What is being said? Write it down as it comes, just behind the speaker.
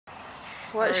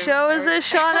What show is this,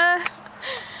 Shauna?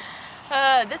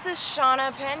 This is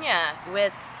Shauna Pena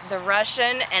with the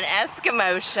Russian and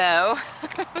Eskimo show.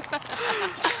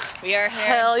 We are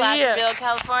here in Placerville,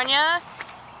 California.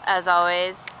 As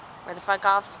always, where the fuck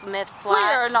off Smith Flat. We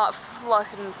are not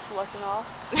flucking off.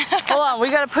 Hold on, we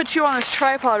gotta put you on this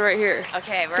tripod right here.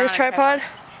 Okay, we're see on this a tripod?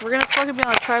 We're gonna fucking be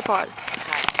on a tripod.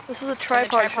 Okay. This is a tripod.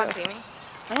 Can the tripod see me?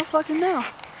 I don't fucking know.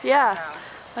 Yeah.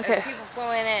 No. Okay. There's people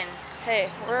pulling in.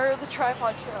 Hey, we're the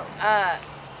tripod show.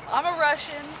 I'm a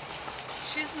Russian.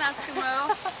 She's an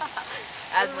Eskimo.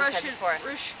 As we said before.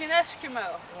 Russian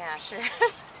Eskimo. Yeah, sure.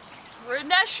 We're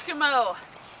an Eskimo.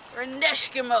 We're an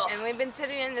Eskimo. And we've been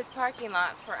sitting in this parking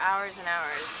lot for hours and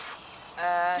hours.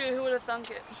 Dude, who would have thunk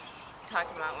it?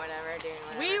 Talking about whatever, doing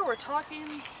whatever. We were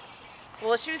talking.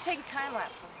 Well, she was taking time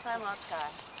lapse. Time lapse.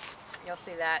 You'll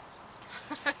see that.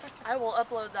 I will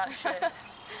upload that shit.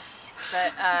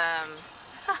 But,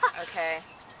 okay.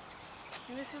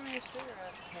 Give me some of your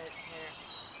cigarette. Here.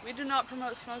 We do not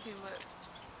promote smoking, but...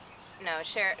 No,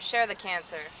 share the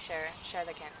cancer. Share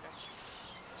the cancer.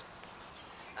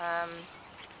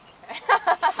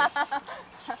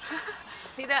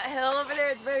 See that hill over there?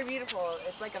 It's very beautiful.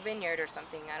 It's like a vineyard or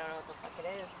something. I don't know what the fuck it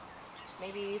is.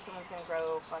 Maybe someone's gonna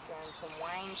grow fucking some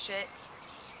wine shit.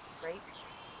 Grapes?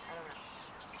 I don't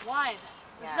know. Wine.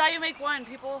 This is how you make wine,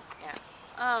 people.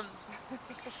 Yeah.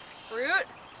 Fruit,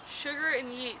 sugar,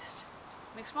 and yeast.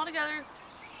 Mix them all together.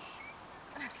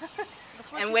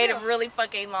 And wait a really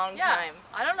fucking long time.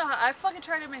 I don't know how. I fucking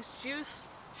tried to mix juice,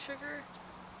 sugar,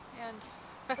 and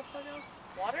what the fuck else?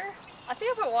 Water? I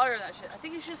think I put water in that shit. I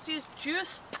think you should just use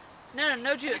juice.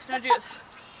 No juice. No juice.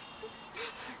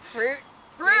 Fruit.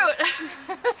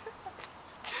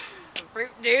 Some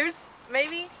fruit juice,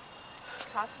 maybe?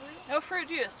 Possibly? No fruit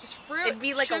juice, just fruit. It'd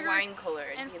be like sugar, a wine cooler.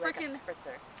 It'd and be like a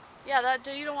spritzer. Yeah,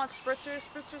 you don't want spritzers.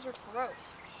 Spritzers are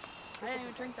gross. I didn't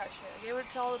even drink that shit. I gave it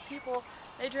to all the people.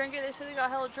 They drank it. They said they got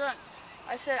hella drunk.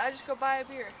 I said, I just go buy a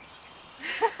beer.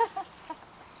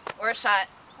 Or a shot.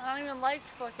 I don't even like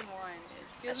fucking wine.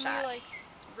 It gives me like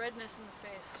redness in the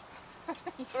face.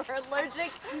 You're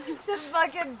allergic to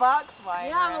fucking box wine.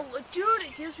 Yeah, dude,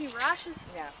 it gives me rashes.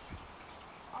 Yeah.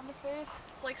 On the face.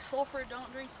 It's like sulfur.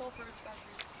 Don't drink sulfur. It's bad for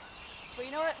you. But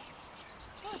you know what?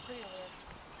 It's really pretty over there.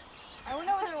 I went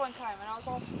over there one time and I was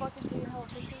all fucking taking hella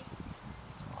pictures.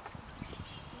 Awesome.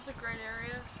 This is a great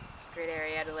area. Great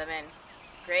area to live in.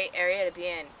 Great area to be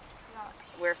in. Yeah.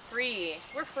 We're free.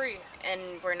 We're free.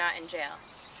 And we're not in jail.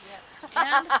 Yes.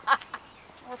 And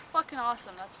we're fucking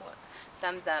awesome, that's what.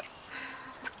 Thumbs up.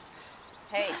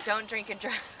 Hey, don't drink and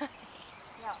drive.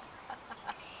 Yeah.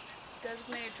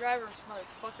 Designated drivers,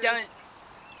 motherfuckers. Don't.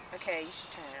 Okay, you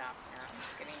should turn it off now.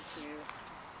 It's getting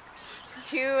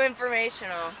too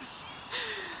informational.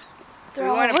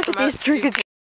 Look at these drink and